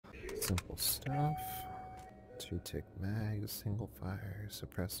Simple stuff. 2-tick mag, single fire,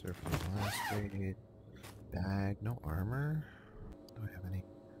 suppressor from the last raid. Bag, no armor. Do I have any?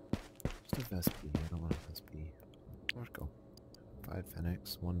 Just a Vespi. I don't want a Vespi. Let's go. 5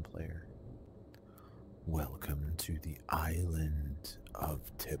 Fenix, 1 player. Welcome to the island of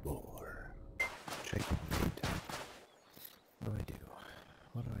Tabor. Check my raid tab. What do I do?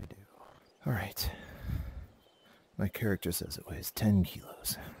 What do I do? Alright. My character says it weighs 10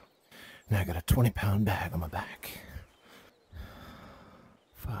 kilos. And I got a 20-pound bag on my back.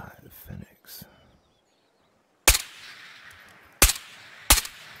 5 Fenix.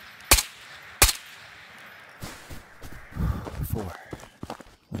 4.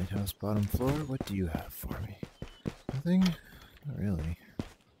 Lighthouse bottom floor, what do you have for me? Nothing? Not really.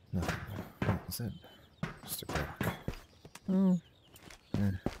 Nothing. What is it? Just a rock. Oh.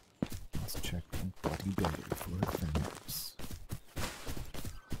 Let's check the body bag for Fenix.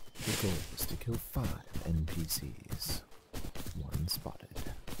 The goal is to kill 5 NPCs. 1 spotted.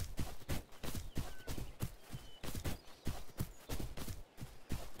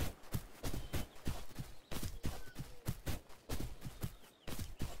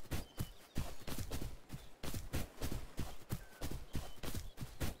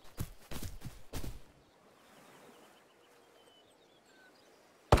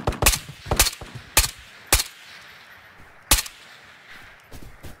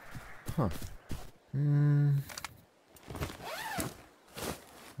 Huh. Maybe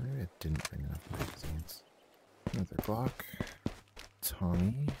I didn't bring enough magazines. Another Glock.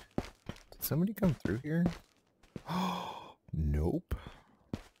 Tommy. Did somebody come through here? Oh, nope.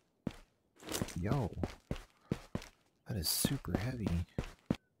 Yo. That is super heavy.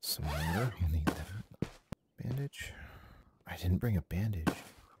 Some water. You'll need that. Bandage. I didn't bring a bandage.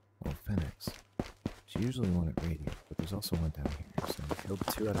 Oh, Fenix. She usually one at radio, but there's also one down here, so I killed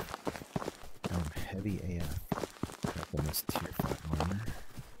 2 out of heavy AF. Got them as tier 5 armor.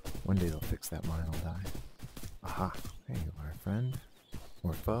 One day they'll fix that mine, I'll die. Aha, there you are, friend.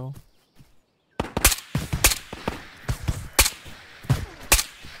 Or foe.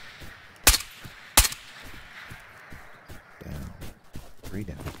 Down. 3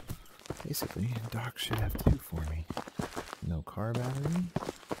 down. Basically, Doc should have 2 for me. No car battery.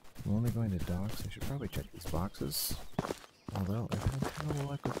 I'm only going to docks. I should probably check these boxes. Although, I've had terrible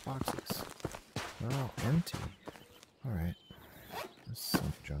luck with boxes. They're all empty. Alright. There's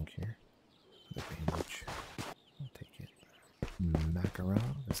some junk here. The bandage. I'll take it.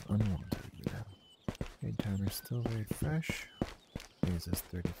 Makarov is unwanted, you know. Raid timer's still very fresh. Here's this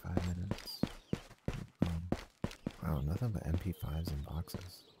 35 minutes. Wow, nothing but MP5s and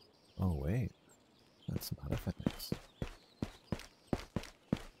boxes. Oh, wait. That's not a Fenix.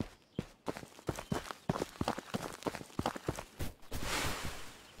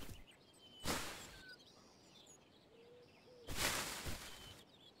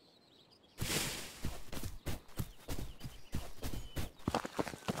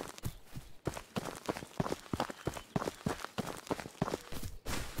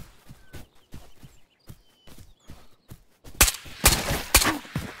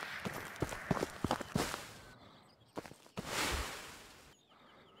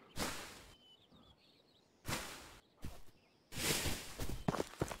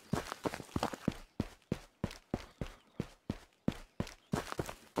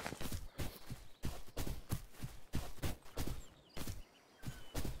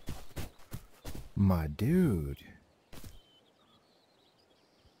 My dude.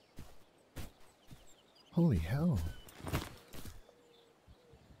 Holy hell.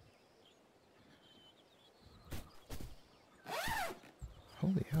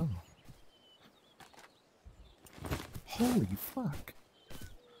 Holy hell. Holy fuck.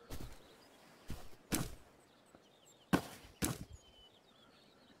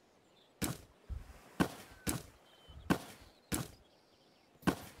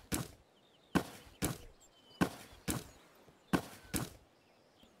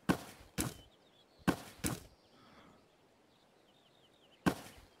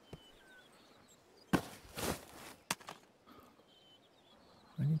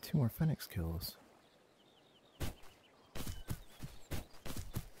 I need 2 more Fenix kills.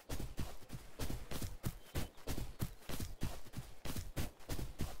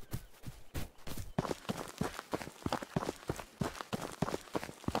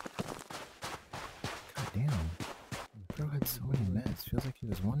 God damn. Bro had so many meds. Feels like he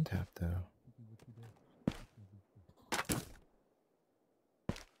was one-tapped though.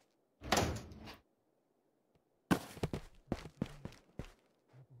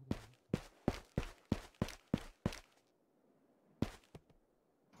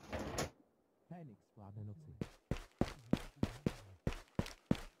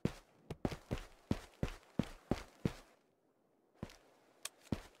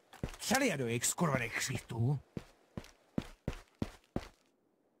 Saliado ex kurva exitu.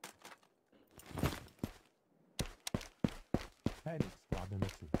 Helix squadron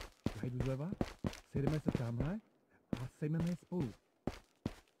noci. Zajdu zleva, sejdeme se tamhle a sejmeme je spolu.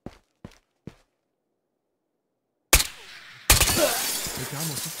 Hej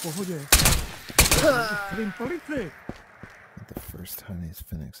kámo, jsi v pohodě. Svým policii! The first time these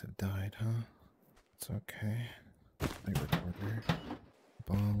Phoenix have died, huh? It's okay. Light recorder.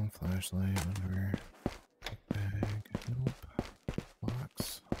 Bomb, flashlight, underwear. Bag. Nope.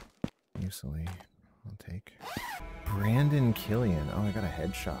 Box. Usually, I'll take. Brandon Killian. Oh, I got a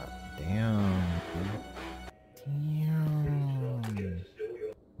headshot. Damn. Damn.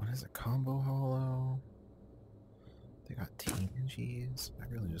 What is a combo holo? They got TNGs. I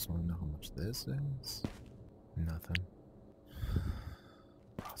really just want to know how much this is. Nothing.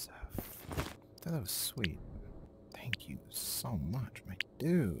 That was sweet. Thank you so much, my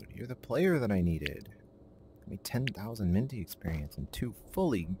dude. You're the player that I needed. Give me 10,000 Minty experience and 2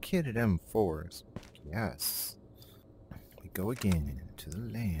 fully kitted M4s. Yes. We go again to the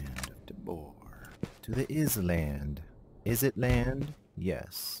land of Tabor. To the Island. Is it land?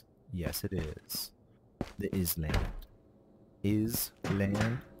 Yes. Yes, it is. The Island. Is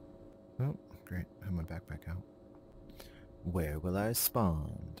land? Oh, great. I have my backpack out. Where will I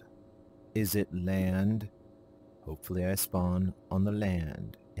spawn? Is it land? Hopefully I spawn on the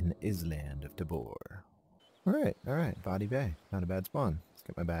land in the island of Tabor. Alright, Body Bay. Not a bad spawn. Let's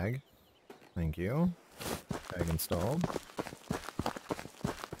get my bag. Thank you. Bag installed.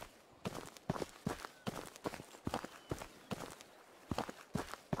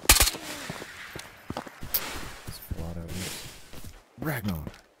 Ragnar!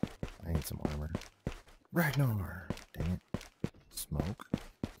 I need some armor. Ragnar! Dang it. Smoke?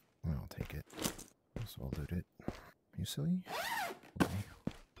 I'll take it. So I'll loot it. Are you silly? Okay.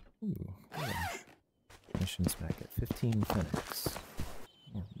 Ooh, gosh. Missions back at 15 Phoenix.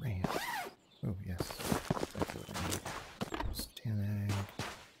 Oh, man. Oh, yes. Exactly what I need. Stanag.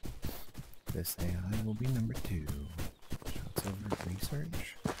 This AI will be number 2. Shots over at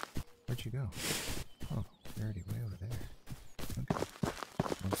research. Where'd you go? Oh, you're already way over there. Okay.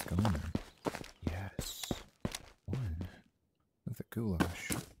 Let's go in there. Yes. 1. With the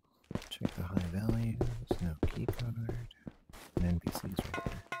goulash. Check the high values. No key card. And NPCs right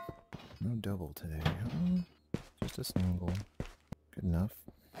there. No double today, huh? Just a single. Good enough.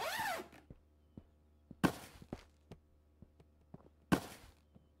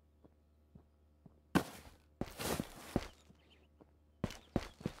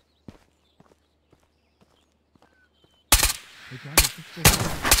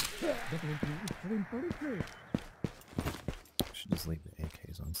 Should just leave the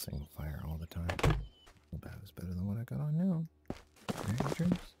AKs on single fire all the time. That was better than what I got on now. Energy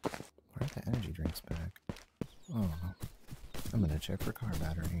drinks? Why are the energy drinks back? Oh, I'm gonna check for car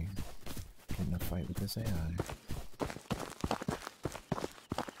battery. Get in a fight with this AI.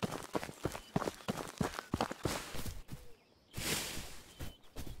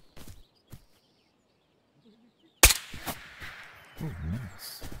 Ooh,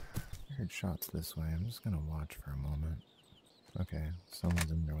 nice. I heard shots this way. I'm just gonna watch for a moment. Okay, someone's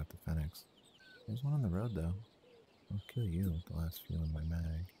in there with the Phoenix. There's one on the road, though. I'll kill you with the last few in my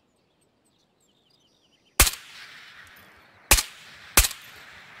mag.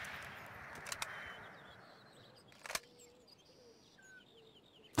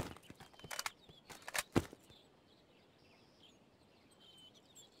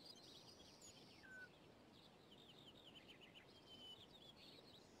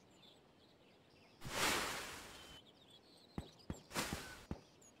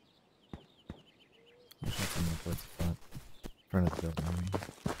 Towards the front of the building. I mean,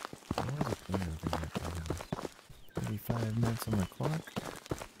 what was it clear over here at my house? 35 minutes on the clock.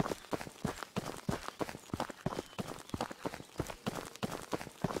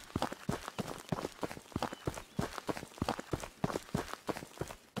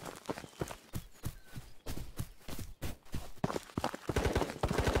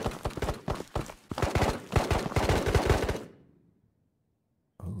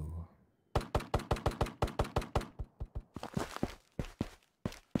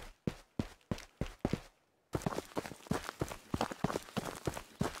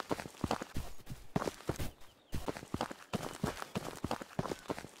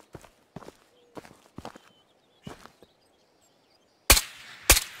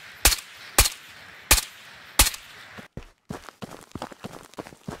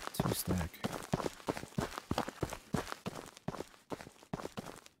 Stack.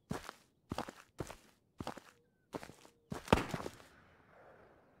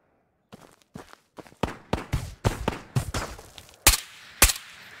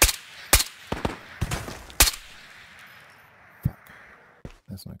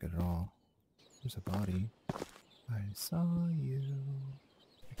 that's not good at all. There's a body. I saw you.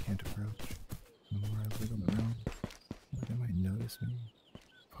 I can't approach. The more I wiggle around, they might notice me.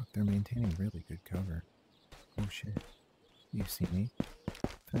 Fuck, they're maintaining really good cover. Oh shit. You see me?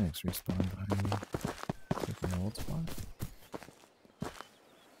 Phoenix respawned behind me. Take my old spot.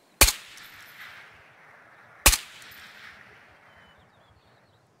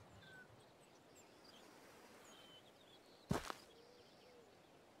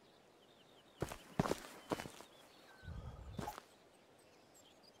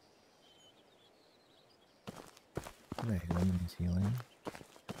 Did I hit him and he's healing?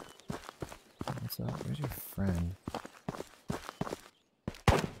 What's up? Where's your friend?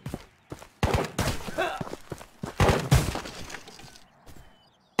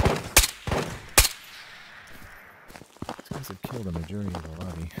 These guys have killed a majority of the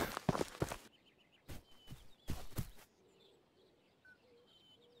lobby.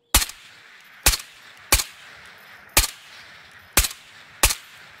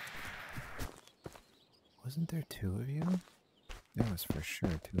 Wasn't there two of you? There was for sure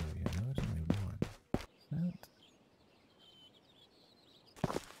two of you. No, there's only one. That?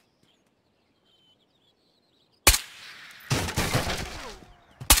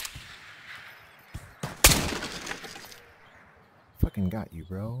 Fucking got you,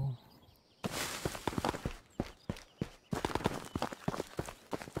 bro.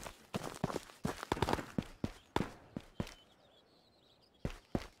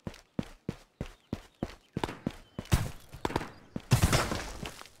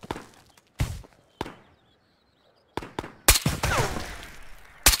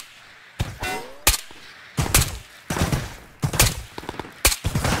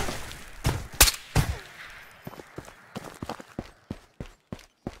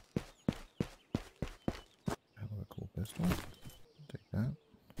 Pistol? Take that.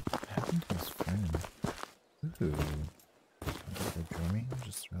 What happened to his friend? Ooh. For me?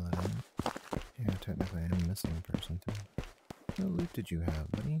 Just throw that in. Yeah, technically I am missing a person too. What loot did you have,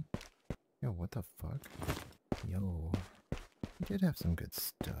 buddy? Yo, what the fuck? Yo. You did have some good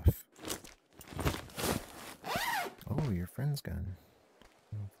stuff. Oh, your friend's gun.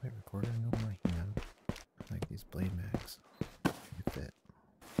 No flight recorder, no Mahina. I like these blade mags. They fit.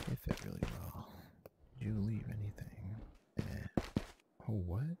 They fit really well. Did you leave anything? Oh,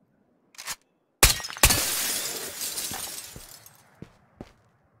 what?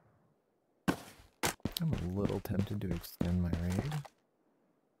 I'm a little tempted to extend my raid.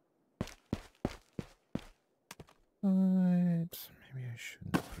 But maybe I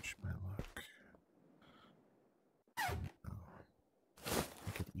shouldn't push my luck. Oh.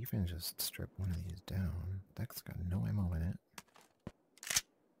 I could even just strip one of these down. That's got no ammo in it.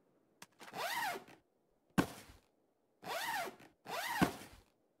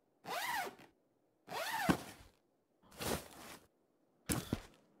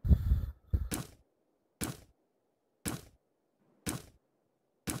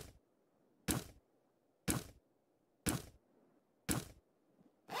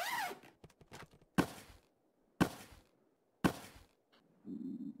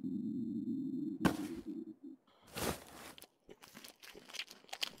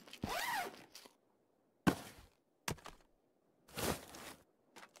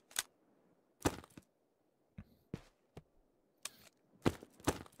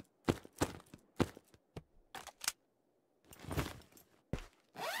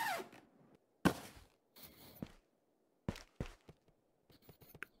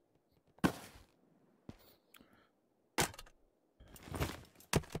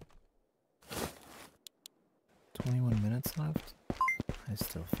 Left. I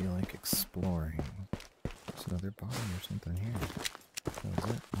still feel like exploring. There's another body or something here. That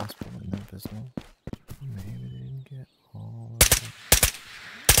was it. Last bullet in that pistol. Maybe they didn't get all of it.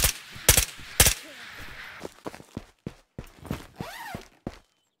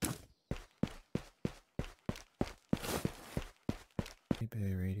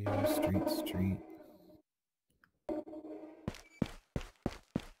 eBay radio, street.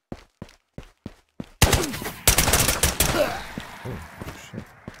 Oh shit.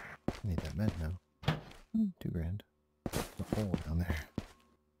 I need that med now. $2 grand. The hole down there.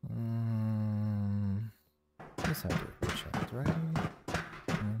 This had to have been checked, right? No,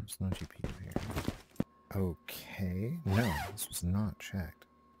 there's no GP over here. Okay. No, this was not checked.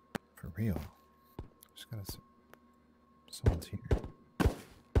 For real. Just gotta... Someone's here.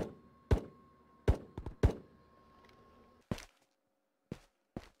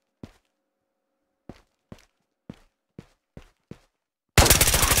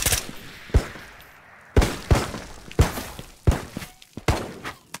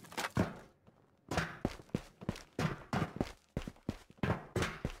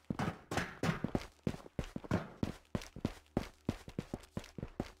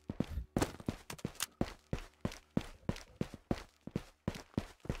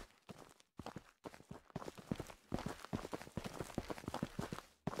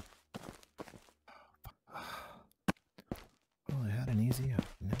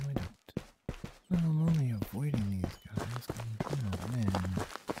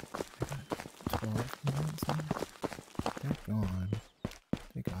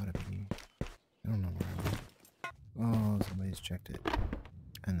 checked it.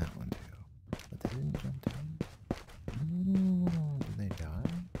 And that one too. But they didn't jump down. Ooh, did they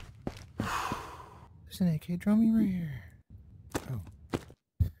die? There's an AK drumming right here. Oh.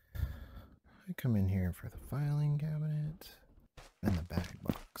 I come in here for the filing cabinet and the bag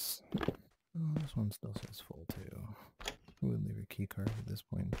box. Oh, this one still says full too. Who would leave a key card at this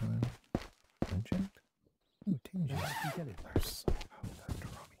point in time? Unchecked? Ooh, tinges. There's Dr.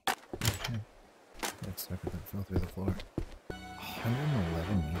 Robbie. Okay. That sucker that fell through the floor.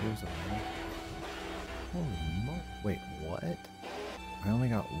 111 meters away. Holy moly. Wait, what? I only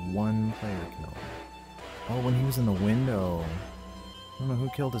got one player kill. Oh, when he was in the window. I don't know who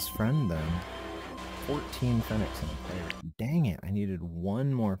killed his friend then. 14 Fenix in a player. Dang it, I needed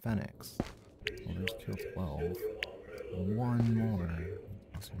one more Fenix. Well, there's kill 12. One more.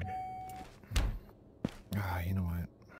 Ah, you know what?